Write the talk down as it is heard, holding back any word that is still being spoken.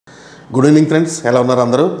Good evening friends, ఎలా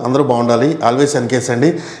ఉన్నారు? అందరూ బాగుండాలి. ఆల్వేస్ ఎన్కేఎస్ అండి.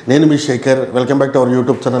 నేను మీ Shekhar. Welcome back to our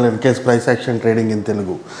YouTube channel NKS price action trading in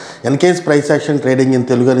Telugu. NKS price action trading in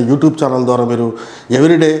Telugu అనే యూట్యూబ్ ఛానల్ ద్వారా మీరు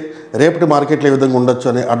ఎవ్రీడే రేపటి మార్కెట్లో ఏ విధంగా ఉండొచ్చు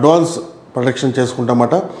అని అడ్వాన్స్ ప్రొడక్షన్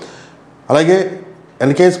చేసుకుంటామట. అలాగే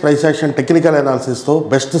NKS price action technical అనాలిసిస్తో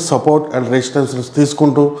best support and resistance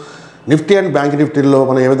తీసుకుంటూ నిఫ్టీ అండ్ బ్యాంక్ నిఫ్టీలో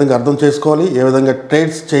మనం ఏ విధంగా అర్థం చేసుకోవాలి, ఏ విధంగా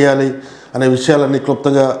ట్రేడ్స్ చేయాలి అనే విషయాలన్నీ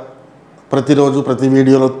క్లుప్తంగా ప్రతిరోజు ప్రతి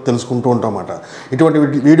వీడియోలో తెలుసుకుంటూ ఉంటామన్నమాట. ఇటువంటి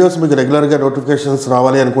వీడియోస్ మీకు రెగ్యులర్గా నోటిఫికేషన్స్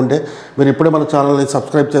రావాలి అనుకుంటే మీరు ఇప్పుడే మన ఛానల్ని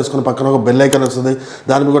సబ్స్క్రైబ్ చేసుకుని పక్కన ఒక బెల్ ఐకాన్ వస్తుంది,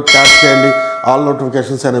 దాని మీద ట్యాప్ చేయండి, ఆల్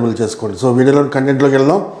నోటిఫికేషన్స్ ఎనేబుల్ చేసుకోండి. సో వీడియోలో కంటెంట్లోకి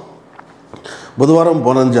వెళ్దాం. బుధవారం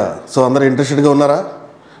బొనాంజా. సో అందరూ ఇంట్రెస్టెడ్గా ఉన్నారా?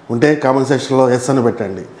 ఉంటే కామెంట్ సెక్షన్లో ఎస్ అని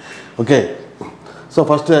పెట్టండి. Okay, so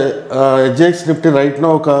first HDX Nifty right no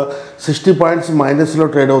ఒక 60 పాయింట్స్ మైనస్లో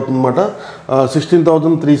ట్రేడ్ అవుతుందన్నమాట.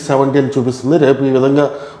 16,370 అని చూపిస్తుంది. రేపు ఈ విధంగా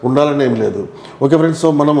ఉండాలని ఏం లేదు. ఓకే ఫ్రెండ్స్, సో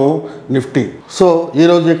మనము నిఫ్టీ సో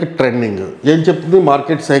ఈరోజు యొక్క ట్రెండింగ్ ఏం చెప్తుంది?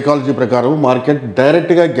 మార్కెట్ సైకాలజీ ప్రకారం మార్కెట్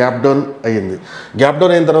డైరెక్ట్గా గ్యాప్ డౌన్ అయ్యింది. గ్యాప్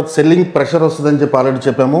డౌన్ అయిన తర్వాత సెల్లింగ్ ప్రెషర్ వస్తుందని చెప్పి ఆల్రెడీ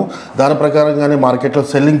చెప్పాము. దాని ప్రకారంగానే మార్కెట్లో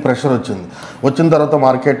సెల్లింగ్ ప్రెషర్ వచ్చిన తర్వాత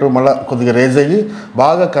మార్కెట్ మళ్ళీ కొద్దిగా రేజ్ అయ్యి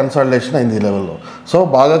బాగా కన్సాలిడేషన్ అయింది ఈ లెవెల్లో. సో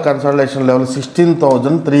బాగా కన్సాలిడేషన్ లెవెల్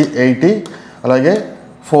 16,380 అలాగే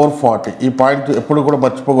 440. ఈ పాయింట్ ఎప్పుడు కూడా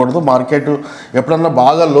మర్చిపోకూడదు. మార్కెట్ ఎప్పుడన్నా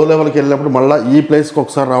బాగా లో లెవెల్కి వెళ్ళినప్పుడు మళ్ళీ ఈ ప్లేస్కి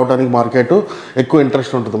ఒకసారి రావడానికి మార్కెట్ ఎక్కువ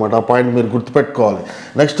ఇంట్రెస్ట్ ఉంటుంది అన్నమాట. ఆ పాయింట్ మీరు గుర్తుపెట్టుకోవాలి.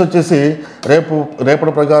 నెక్స్ట్ వచ్చేసి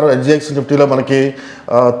రేపటి ప్రకారం హెచ్డిఎక్స్ నిఫ్టీలో మనకి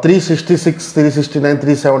 366, 369,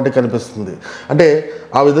 370 కనిపిస్తుంది. అంటే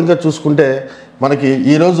ఆ విధంగా చూసుకుంటే మనకి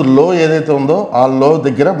ఈరోజు లో ఏదైతే ఉందో ఆ లో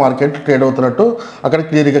దగ్గర మార్కెట్ ట్రేడ్ అవుతున్నట్టు అక్కడ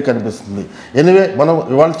క్లియర్గా కనిపిస్తుంది. ఎనివే మనం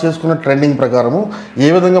ఇవాళ చేసుకున్న ట్రెండింగ్ ప్రకారము ఏ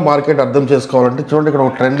విధంగా మార్కెట్ అర్థం చేసుకోవాలంటే చూడండి, ఇక్కడ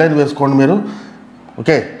ఒక ట్రెండ్ లైన్ వేసుకోండి మీరు.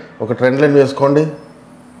 ఓకే, ఒక ట్రెండ్ లైన్ వేసుకోండి.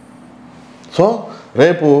 సో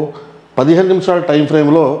రేపు 15 నిమిషాల టైం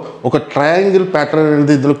ఫ్రేమ్లో ఒక ట్రయాంగిల్ ప్యాటర్న్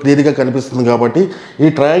అనేది ఇందులో క్లియర్గా కనిపిస్తుంది. కాబట్టి ఈ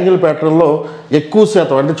ట్రయాంగిల్ ప్యాటర్న్లో ఎక్కువ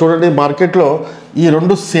శాతం అంటే చూడండి మార్కెట్లో ఈ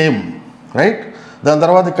రెండు సేమ్ రైట్. దాని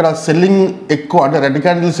తర్వాత ఇక్కడ సెల్లింగ్ ఎక్కువ అంటే రెడ్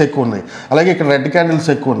క్యాండిల్స్ ఎక్కువ ఉన్నాయి, అలాగే ఇక్కడ రెడ్ క్యాండిల్స్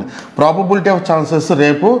ఎక్కువ ఉన్నాయి. ప్రాబబిలిటీ ఆఫ్ ఛాన్సెస్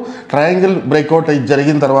రేపు ట్రయాంగిల్ బ్రేక్అవుట్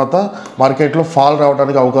జరిగిన తర్వాత మార్కెట్లో ఫాల్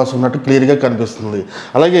రావడానికి అవకాశం ఉన్నట్టు క్లియర్గా కనిపిస్తుంది.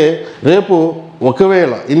 అలాగే రేపు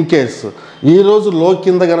ఒకవేళ ఇన్ కేస్ ఈరోజు లో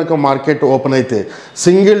కింద కనుక మార్కెట్ ఓపెన్ అయితే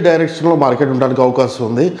సింగిల్ డైరెక్షన్లో మార్కెట్ ఉండడానికి అవకాశం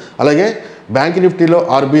ఉంది. అలాగే బ్యాంక్ నిఫ్టీలో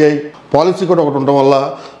ఆర్బీఐ పాలసీ కూడా ఒకటి ఉండడం వల్ల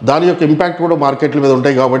దాని యొక్క ఇంపాక్ట్ కూడా మార్కెట్ల మీద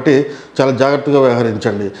ఉంటాయి. కాబట్టి చాలా జాగ్రత్తగా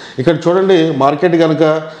వ్యవహరించండి. ఇక్కడ చూడండి మార్కెట్ కనుక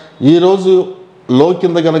ఈరోజు లో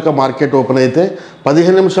కింద కనుక మార్కెట్ ఓపెన్ అయితే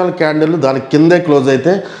 15 నిమిషాల క్యాండిల్ దాని కిందే క్లోజ్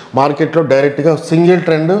అయితే మార్కెట్లో డైరెక్ట్గా సింగిల్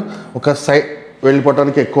ట్రెండ్ ఒక సైడ్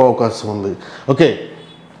వెళ్ళిపోవడానికి ఎక్కువ అవకాశం ఉంది. ఓకే,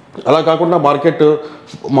 అలా కాకుండా మార్కెట్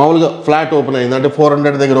మామూలుగా ఫ్లాట్ ఓపెన్ అయింది అంటే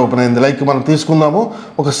 400 దగ్గర ఓపెన్ అయింది. లైక్ మనం తీసుకుందాము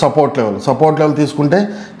ఒక సపోర్ట్ లెవెల్ తీసుకుంటే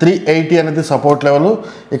 380 అనేది సపోర్ట్ లెవెల్,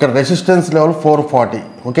 ఇక్కడ రెసిస్టెన్స్ లెవెల్ 440.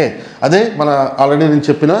 ఓకే, అదే మన ఆల్రెడీ నేను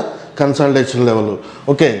చెప్పిన కన్సల్టేషన్ లెవెల్.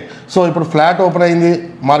 ఓకే, సో ఇప్పుడు ఫ్లాట్ ఓపెన్ అయింది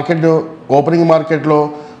మార్కెట్. ఓపెనింగ్ మార్కెట్లో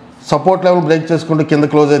సపోర్ట్ లెవెల్ బ్రేక్ చేసుకుంటూ కింద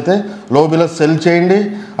క్లోజ్ అయితే లో బిలో సెల్ చేయండి.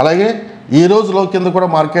 అలాగే ఈ రోజు లో కింద కూడా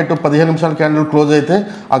మార్కెట్ 15 నిమిషాల క్యాండిల్ క్లోజ్ అయితే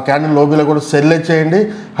ఆ క్యాండిల్ లోబీలో కూడా సెల్ చేయండి,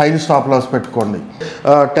 హైని స్టాప్ లాస్ పెట్టుకోండి.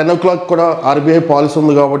 10 o'clock కూడా ఆర్బీఐ పాలసీ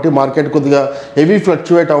ఉంది కాబట్టి మార్కెట్ కొద్దిగా హెవీ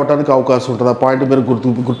ఫ్లక్చువేట్ అవ్వడానికి అవకాశం ఉంటుంది. ఆ పాయింట్ మీరు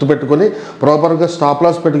గుర్తుపెట్టుకొని ప్రాపర్గా స్టాప్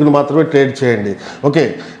లాస్ పెట్టుకుని మాత్రమే ట్రేడ్ చేయండి. ఓకే,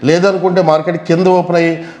 లేదనుకుంటే మార్కెట్ కింద ఓపెన్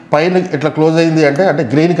అయ్యి పైన ఇట్లా క్లోజ్ అయింది అంటే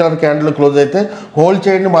గ్రీన్ కలర్ క్యాండిల్ క్లోజ్ అయితే హోల్డ్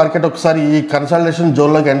చేయండి. మార్కెట్ ఒకసారి ఈ కన్సల్టేషన్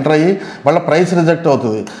జోన్లోకి ఎంటర్ అయ్యి మళ్ళీ ప్రైస్ రిజెక్ట్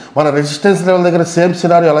అవుతుంది. మన రెసిస్టెన్స్ లెవెల్ దగ్గర సేమ్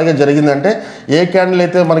సినారియో అలాగే జరిగిందంటే ఏ క్యాండిల్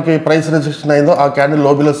అయితే మనకి ప్రైస్ రిజెక్షన్ అయిందో ఆ క్యాండిల్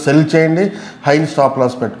లోబీలో సెల్ చేయండి, హైని స్టాప్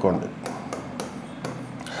లాస్ పెట్టుకోండి.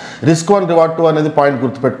 రిస్క్ 1 రివార్డ్ 2 అనేది పాయింట్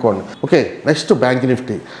గుర్తుపెట్టుకోండి. ఓకే, నెక్స్ట్ బ్యాంక్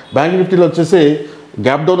నిఫ్టీలో వచ్చేసి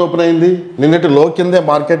గ్యాప్ డౌన్ ఓపెన్ అయింది. నిన్నటి లో కిందే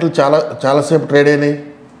మార్కెట్లు చాలాసేపు ట్రేడ్ అయినాయి.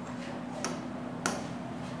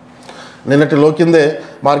 నిన్నటి లో కిందే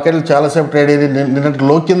మార్కెట్లు చాలాసేపు ట్రేడ్ అయింది. నిన్నటి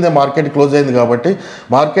లో కిందే మార్కెట్ క్లోజ్ అయింది. కాబట్టి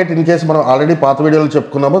మార్కెట్ ఇన్ కేసు మనం ఆల్రెడీ పాత వీడియోలో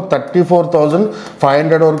చెప్పుకున్నాము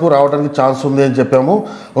 34,500 వరకు రావడానికి ఛాన్స్ ఉంది అని చెప్పాము.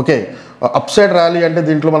 ఓకే, అప్సైడ్ ర్యాలీ అంటే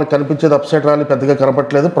దీంట్లో మనకు కనిపించేది అప్సైడ్ ర్యాలీ పెద్దగా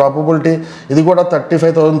కనపట్లేదు. ప్రాబబిలిటీ ఇది కూడా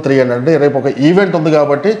 35,300 అంటే రేపు ఒక ఈవెంట్ ఉంది.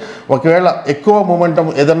 కాబట్టి ఒకవేళ ఎక్కువ మూమెంటం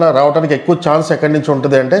ఏదన్నా రావడానికి ఎక్కువ ఛాన్స్ ఎక్కడి నుంచి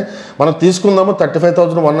ఉంటుంది అంటే మనం తీసుకుందాము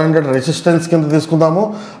 35,100 రెసిస్టెన్స్ కింద తీసుకుందాము.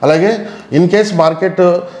 అలాగే ఇన్ కేస్ మార్కెట్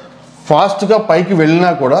ఫాస్ట్గా పైకి వెళ్ళినా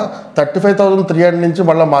కూడా 35,300 నుంచి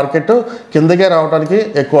మళ్ళీ మార్కెట్ కిందకే రావడానికి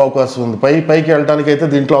ఎక్కువ అవకాశం ఉంది. పైకి వెళ్ళడానికి అయితే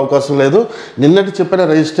దీంట్లో అవకాశం లేదు. నిన్నటి చెప్పిన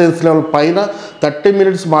రెసిస్టెన్స్ లెవెల్ పైన 30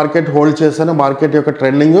 మినిట్స్ మార్కెట్ హోల్డ్ చేస్తేనే మార్కెట్ యొక్క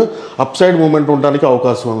ట్రెండింగ్ అప్ సైడ్ మూమెంట్ ఉండడానికి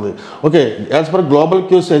అవకాశం ఉంది. Okay, as per global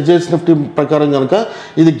cues HDFC Nifty ప్రకారం కనుక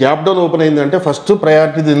ఇది గ్యాప్ డౌన్ ఓపెన్ అయింది అంటే ఫస్ట్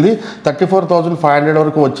ప్రయారిటీ దీనిది 34,500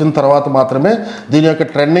 వరకు వచ్చిన తర్వాత మాత్రమే దీని యొక్క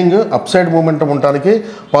ట్రెండింగ్ అప్ సైడ్ మూమెంటం ఉండడానికి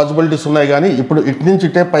పాసిబిలిటీస్ ఉన్నాయి. కానీ ఇప్పుడు ఇటు నుంచి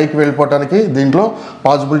ఇటే పైకి వెళ్ళిపోవడానికి దీంట్లో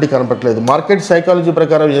పాసిబిలిటీ కనపట్లేదు. మార్కెట్ సైకాలజీ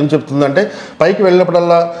ప్రకారం ఏం చెప్తుందంటే పైకి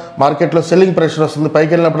వెళ్ళినప్పుడల్లా మార్కెట్లో సెల్లింగ్ ప్రెషర్ వస్తుంది,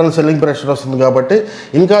 పైకి వెళ్ళినప్పుడల్లా సెల్లింగ్ ప్రెషర్ వస్తుంది. కాబట్టి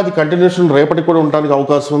ఇంకా అది కంటిన్యూషన్ రేపటికి కూడా ఉండడానికి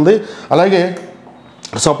అవకాశం ఉంది. అలాగే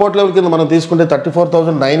సపోర్ట్ లెవెల్ కింద మనం తీసుకుంటే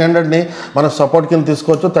 34,900ని మనం సపోర్ట్ కింద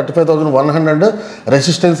తీసుకోవచ్చు, 35,100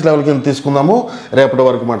 రెసిస్టెన్స్ లెవెల్ కింద తీసుకుందాము రేపటి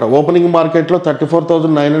వరకు మాట. ఓపెనింగ్ మార్కెట్లో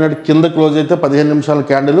 34,900 కింద క్లోజ్ అయితే 15 నిమిషాల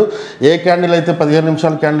క్యాండిల్, ఏ క్యాండిల్ అయితే 15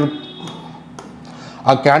 నిమిషాల క్యాండిల్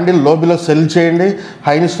ఆ క్యాండిల్ లోబిలో సెల్ చేయండి,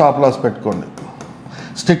 హైని స్టాప్ లాస్ పెట్టుకోండి,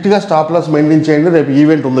 స్ట్రిక్ట్గా స్టాప్ లాస్ మెయింటైన్ చేయండి. రేపు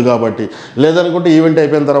ఈవెంట్ ఉంది కాబట్టి. లేదనుకుంటే ఈవెంట్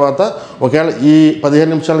అయిపోయిన తర్వాత ఒకవేళ ఈ 15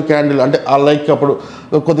 నిమిషాల క్యాండిల్ అంటే ఆ లైక్ అప్పుడు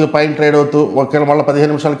కొద్దిగా పైన ట్రేడ్ అవుతూ ఒకవేళ మళ్ళీ 15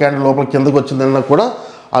 నిమిషాల క్యాండిల్ లోపల కిందకు వచ్చిందన్నా కూడా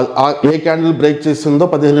ఏ క్యాండిల్ బ్రేక్ చేసిందో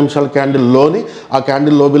 15 నిమిషాల క్యాండిల్ లోని ఆ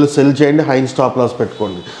క్యాండిల్ లోబిలో సెల్ చేయండి, హై స్టాప్ లాస్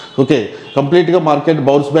పెట్టుకోండి. ఓకే, కంప్లీట్గా మార్కెట్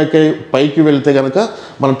బౌన్స్ బ్యాక్ అయ్యి పైకి వెళ్తే కనుక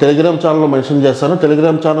మనం టెలిగ్రామ్ ఛానల్లో మెన్షన్ చేస్తాను.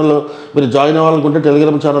 టెలిగ్రామ్ ఛానల్లో మీరు జాయిన్ అవ్వాలనుకుంటే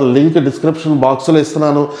టెలిగ్రామ్ ఛానల్ లింక్ డిస్క్రిప్షన్ బాక్స్లో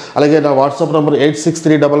ఇస్తున్నాను. అలాగే నా వాట్సాప్ నెంబర్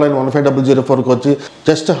 8639915004కి వచ్చి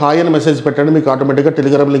జస్ట్ హాయ్ అని మెసేజ్ పెట్టండి, మీకు ఆటోమేటిక్గా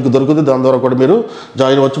టెలిగ్రామ్ లింక్ దొరుకుతుంది. దాని ద్వారా కూడా మీరు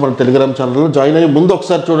జాయిన్ అవ్వచ్చు. మన టెలిగ్రామ్ ఛానల్లో జాయిన్ అయ్యి ముందు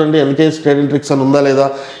ఒకసారి చూడండి ఎన్కేఎస్ ట్రేడింగ్ ట్రిక్స్ అని ఉందా లేదా,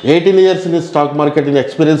 18 years in stock marketing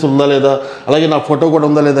experience ఉందా లేదా, అలాగే నా ఫోటో కూడా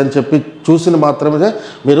ఉందా లేదా అని చెప్పి చూసిన మాత్రమే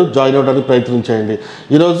మీరు జాయిన్ అవ్వడానికి ప్రయత్నం చేయండి.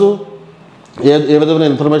 ఈరోజు ఏ విధమైన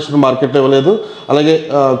ఇన్ఫర్మేషన్ మార్కెట్లో ఇవ్వలేదు. అలాగే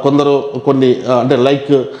కొన్ని అంటే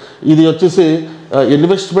లైక్ ఇది వచ్చేసి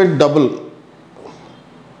ఇన్వెస్ట్మెంట్ డబుల్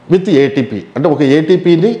విత్ ఏటీపీ అంటే ఒక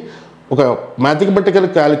ఏటీపీని ఒక మ్యాథమెటికల్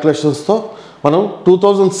క్యాలిక్యులేషన్స్తో మనం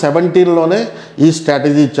 2017లోనే ఈ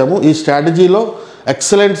స్ట్రాటజీ ఇచ్చాము. ఈ స్ట్రాటజీలో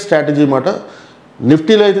ఎక్సలెంట్ స్ట్రాటజీ మాట.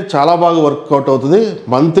 నిఫ్టీలో అయితే చాలా బాగా వర్కౌట్ అవుతుంది.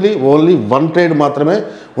 మంత్లీ ఓన్లీ 1 ట్రేడ్ మాత్రమే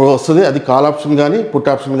వస్తుంది, అది కాల్ ఆప్షన్ కానీ పుట్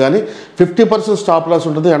ఆప్షన్ కానీ. 50% స్టాప్ లాస్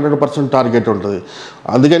ఉంటుంది, 100% టార్గెట్ ఉంటుంది.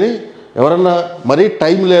 అందుకని ఎవరన్నా మరీ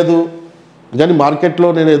టైం లేదు కానీ మార్కెట్లో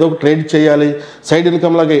నేను ఏదో ఒక ట్రేడ్ చేయాలి, సైడ్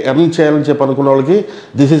ఇన్కమ్ లాగా ఎర్న్ చేయాలని చెప్పి అనుకున్న వాళ్ళకి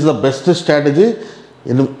this is the best strategy.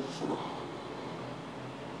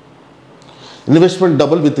 Investment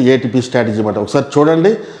double with ATP strategy అన్నమాట. ఒకసారి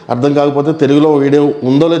చూడండి, అర్థం కాకపోతే తెలుగులో వీడియో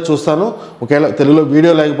ఉందో లేదో చూస్తాను. ఒకవేళ తెలుగులో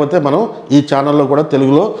వీడియో లేకపోతే మనం ఈ ఛానల్లో కూడా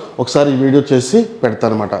తెలుగులో ఒకసారి ఈ వీడియో చేసి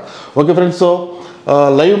పెడతాను అనమాట. Okay friends, so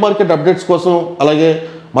live market updates కోసం అలాగే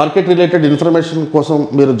మార్కెట్ రిలేటెడ్ ఇన్ఫర్మేషన్ కోసం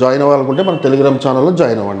మీరు జాయిన్ అవ్వాలనుకుంటే మన టెలిగ్రామ్ ఛానల్లో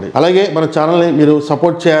జాయిన్ అవ్వండి. అలాగే మన ఛానల్ని మీరు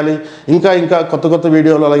సపోర్ట్ చేయాలి. ఇంకా కొత్త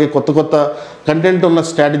వీడియోలు అలాగే కొత్త కంటెంట్ ఉన్న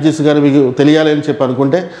స్ట్రాటజీస్ కానీ మీకు తెలియాలి అని చెప్పి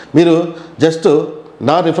అనుకుంటే మీరు జస్ట్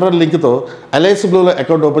నా రిఫరల్ లింక్తో ఎల్ఐసి బ్లూలో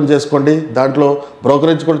అకౌంట్ ఓపెన్ చేసుకోండి. దాంట్లో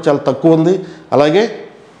బ్రోకరేజ్ కూడా చాలా తక్కువ ఉంది. అలాగే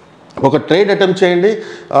ఒక ట్రేడ్ అటెంప్ట్ చేయండి.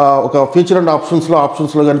 ఒక ఫ్యూచర్ అండ్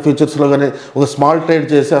ఆప్షన్స్లో కానీ ఫ్యూచర్స్లో కానీ ఒక స్మాల్ ట్రేడ్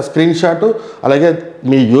చేసి ఆ స్క్రీన్ షాట్ అలాగే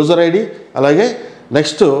మీ యూజర్ ఐడి అలాగే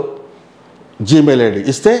నెక్స్ట్ జీమెయిల్ ఐడి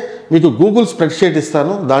ఇస్తే మీకు గూగుల్ స్ప్రెడ్షీట్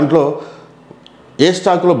ఇస్తాను. దాంట్లో ఏ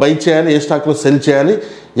స్టాక్లో బై చేయాలి, ఏ స్టాక్లో సెల్ చేయాలి,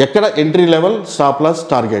 ఎక్కడ entry level, stop loss,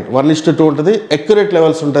 target 1:2 ఉంటుంది, అక్యురేట్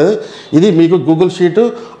లెవెల్స్ ఉంటుంది. ఇది మీకు గూగుల్ షీట్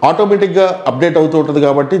ఆటోమేటిక్గా అప్డేట్ అవుతూ ఉంటుంది.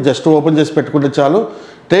 కాబట్టి జస్ట్ ఓపెన్ చేసి పెట్టుకుంటే చాలు.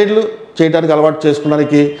 ట్రేడ్లు చేయడానికి అలవాటు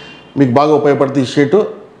చేసుకోవడానికి మీకు బాగా ఉపయోగపడుతుంది ఈ షీటు.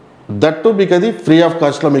 దట్టు మీకు అది ఫ్రీ ఆఫ్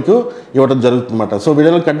కాస్ట్లో మీకు ఇవ్వడం జరుగుతుందన్నమాట. సో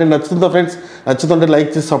వీడియోలో కంటెంట్ నచ్చుతుందో ఫ్రెండ్స్, నచ్చుతుంటే లైక్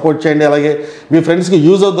చేసి సపోర్ట్ చేయండి. అలాగే మీ ఫ్రెండ్స్కి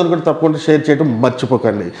యూజ్ అవుతుంది అనుకుంటే తప్పకుండా షేర్ చేయడం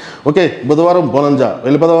మర్చిపోకండి. ఓకే, బుధవారం బోనంజా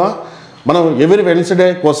వెళ్ళిపోదామా? మనం ఎవ్రీ వెన్స్డే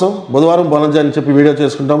కోసం బుధవారం బోనంజా అని చెప్పి వీడియో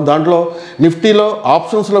చేసుకుంటాం. దాంట్లో నిఫ్టీలో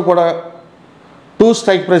ఆప్షన్స్లో కూడా 2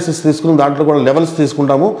 స్ట్రైక్ ప్రైసెస్ తీసుకుని దాంట్లో కూడా లెవెల్స్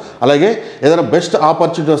తీసుకుంటాము. అలాగే ఏదైనా బెస్ట్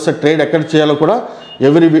ఆపర్చునిటీ వస్తే ట్రేడ్ ఎక్కడ చేయాలో కూడా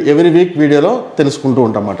ఎవ్రీ వీక్ వీడియోలో తెలుసుకుంటూ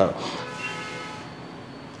ఉంటాం అన్నమాట.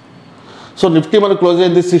 సో నిఫ్టీ మనకు క్లోజ్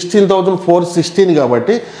అయింది 16,416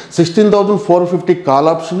 కాబట్టి 16,450 కాల్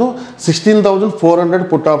ఆప్షను, 16,400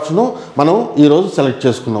 పుట్ ఆప్షను మనం ఈరోజు సెలెక్ట్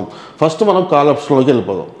చేసుకున్నాం. ఫస్ట్ మనం కాల్ ఆప్షన్లోకి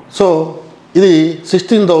వెళ్ళిపోదాం. సో ఇది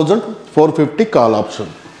 16,450 కాల్ ఆప్షన్.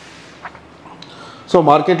 సో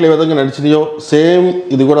మార్కెట్లు ఏ విధంగా నడిచినాయో సేమ్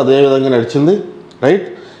ఇది కూడా అదే విధంగా నడిచింది, రైట్.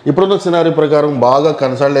 ఇప్పుడున్న సినారీ ప్రకారం బాగా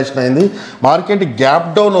కన్సల్టేషన్ అయింది. మార్కెట్ గ్యాప్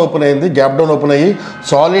డౌన్ ఓపెన్ అయింది. గ్యాప్ డౌన్ ఓపెన్ అయ్యి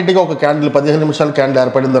సాలిడ్గా ఒక క్యాండిల్ 15 నిమిషాల క్యాండిల్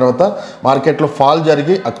ఏర్పడిన తర్వాత మార్కెట్లో ఫాల్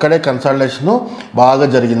జరిగి అక్కడే కన్సల్టేషన్ బాగా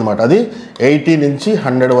జరిగిందన్నమాట. అది 80 నుంచి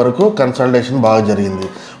 100 వరకు కన్సల్టేషన్ బాగా జరిగింది.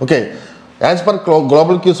 Okay, as per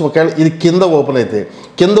global cues ఒకవేళ ఇది కింద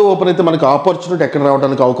ఓపెన్ అయితే మనకు ఆపర్చునిటీ ఎక్కడ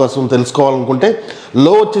రావడానికి అవకాశం తెలుసుకోవాలనుకుంటే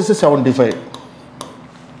లో వచ్చేసి 75,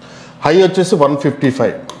 హై వచ్చేసి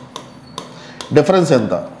 155, డిఫరెన్స్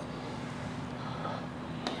ఎంత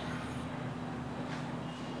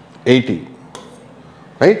 80,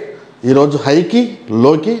 రైట్. ఈరోజు హైకి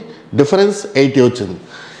లోకి డిఫరెన్స్ 80 వచ్చింది.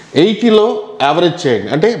 80లో యావరేజ్ చేయండి,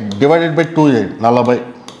 అంటే డివైడెడ్ బై 2 చేయండి, 40,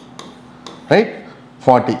 రైట్.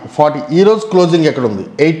 40 ఈరోజు క్లోజింగ్ ఎక్కడ ఉంది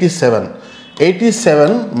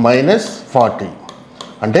 87 మైనస్ 40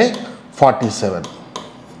 అంటే 47.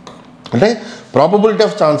 అంటే ప్రాబబిలిటీ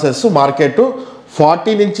ఆఫ్ ఛాన్సెస్ మార్కెట్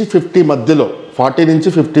 40 నుంచి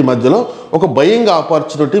 50 మధ్యలో ఒక బయింగ్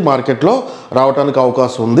ఆపర్చునిటీ మార్కెట్లో రావడానికి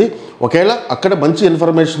అవకాశం ఉంది. ఒకవేళ అక్కడ మంచి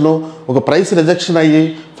ఇన్ఫర్మేషను, ఒక ప్రైస్ రిజెక్షన్ అయ్యి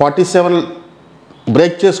 47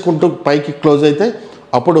 బ్రేక్ చేసుకుంటూ పైకి క్లోజ్ అయితే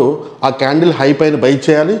అప్పుడు ఆ క్యాండిల్ హై పైన బై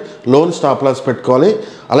చేయాలి, లోన్ స్టాప్ లాస్ పెట్టుకోవాలి.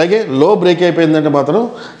 అలాగే లో బ్రేక్ అయిపోయిందంటే మాత్రం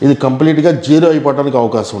ఇది కంప్లీట్గా జీరో అయిపోవడానికి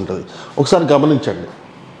అవకాశం ఉంటుంది. ఒకసారి గమనించండి.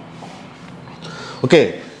 ఓకే,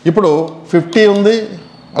 ఇప్పుడు 50 ఉంది,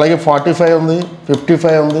 అలాగే 45 ఉంది,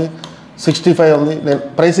 55 ఉంది, 65 ఉంది. నేను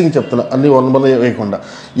ప్రైసింగ్ చెప్తున్నా, అన్ని 1 వేయకుండా.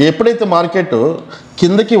 ఎప్పుడైతే మార్కెట్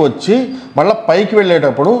కిందకి వచ్చి మళ్ళీ పైకి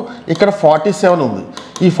వెళ్ళేటప్పుడు ఇక్కడ 47 ఉంది,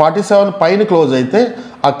 ఈ 47 పైన క్లోజ్ అయితే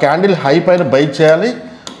ఆ క్యాండిల్ హై పైన బై చేయాలి,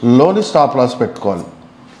 లోని స్టాప్ లాస్ పెట్టుకోవాలి.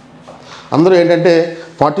 అందరూ ఏంటంటే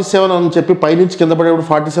 47 అని చెప్పి పైనుంచి కింద పడేటప్పుడు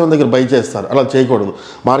 47 దగ్గర బై చేస్తారు. అలా చేయకూడదు.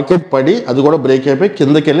 మార్కెట్ పడి అది కూడా బ్రేక్ అయిపోయి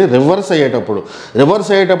కిందకి వెళ్ళి రివర్స్ అయ్యేటప్పుడు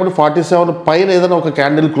 47 పైన ఏదైనా ఒక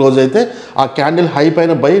క్యాండిల్ క్లోజ్ అయితే ఆ క్యాండిల్ హై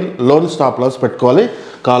పైన బై, లోన్ స్టాప్ లాస్ పెట్టుకోవాలి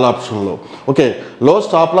కాల్ ఆప్షన్లో. ఓకే, లో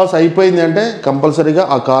స్టాప్ లాస్ అయిపోయింది అంటే కంపల్సరీగా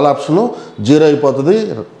ఆ కాల్ ఆప్షను జీరో అయిపోతుంది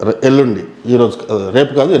ఎల్లుండి, ఈరోజు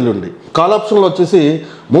రేపు కాదు ఎల్లుండి. కాల్ ఆప్షన్లో వచ్చేసి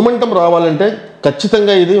మూమెంటం రావాలంటే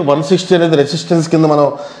ఖచ్చితంగా ఇది 160 అనేది రెసిస్టెన్స్ కింద మనం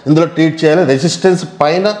ఇందులో ట్రీట్ చేయాలి. రెసిస్టెన్స్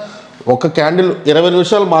పైన ఒక క్యాండిల్ 20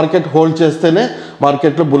 నిమిషాలు మార్కెట్ హోల్డ్ చేస్తేనే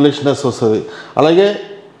మార్కెట్లో బుల్లిష్నెస్ వస్తుంది. అలాగే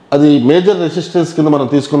అది మేజర్ రెసిస్టెన్స్ కింద మనం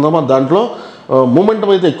తీసుకుందామా, దాంట్లో మూమెంటం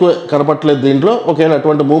అయితే ఎక్కువ కనపట్లేదు దీంట్లో. ఒకవేళ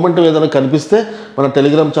అటువంటి మూమెంటం ఏదైనా కనిపిస్తే మన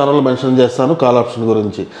టెలిగ్రామ్ ఛానల్లో మెన్షన్ చేస్తాను కాల్ ఆప్షన్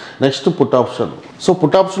గురించి. Next put option. So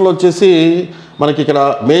put ఆప్షన్లో వచ్చేసి మనకి ఇక్కడ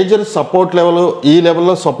మేజర్ సపోర్ట్ లెవెల్, ఈ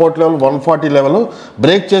లెవెల్లో సపోర్ట్ లెవెల్ 140 లెవెల్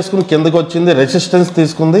బ్రేక్ చేసుకుని కిందకి వచ్చింది, రెసిస్టెన్స్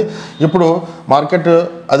తీసుకుంది. ఇప్పుడు మార్కెట్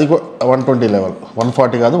అది 120 లెవెల్,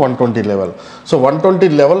 140 కాదు 120 level. So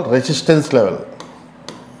 120 level resistance level.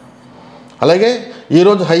 అలాగే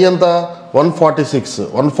ఈరోజు హై ఎంత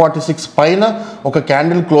 146 పైన ఒక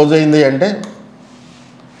క్యాండిల్ క్లోజ్ అయింది అంటే,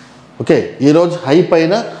 ఓకే, ఈరోజు హై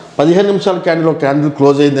పైన 15 నిమిషాల క్యాండిల్ ఒక క్యాండిల్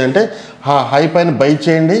క్లోజ్ అయింది అంటే హై పైన బై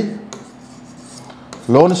చేయండి,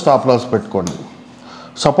 లోన్ స్టాప్ లాస్ పెట్టుకోండి.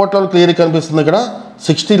 సపోర్ట్ లెవెల్ క్లియర్ కనిపిస్తుంది ఇక్కడ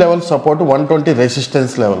 60 level support, 120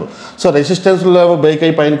 resistance level. So resistance level break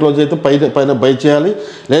అయి పైన క్లోజ్ అయితే పైన బై చేయాలి.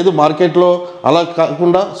 లేదు మార్కెట్లో అలా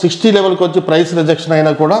కాకుండా 60 లెవెల్కి వచ్చి ప్రైస్ రిజెక్షన్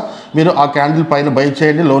అయినా కూడా మీరు ఆ క్యాండిల్ పైన బై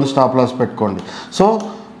చేయండి, లోన్ స్టాప్ లాస్ పెట్టుకోండి. సో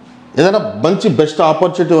ఏదైనా మంచి బెస్ట్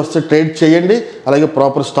ఆపర్చునిటీ వస్తే ట్రేడ్ చేయండి, అలాగే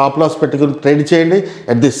ప్రాపర్ స్టాప్ లాస్ పెట్టుకుని ట్రేడ్ చేయండి.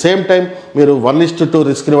 అట్ ది సేమ్ టైం మీరు 1:2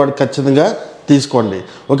 రిస్క్ రివార్డ్ ఖచ్చితంగా తీసుకోండి.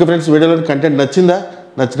 ఓకే ఫ్రెండ్స్, వీడియోలో కంటెంట్ నచ్చిందా?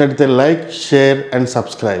 నచ్చినట్లయితే like, share and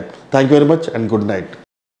subscribe. Thank you very much and good night.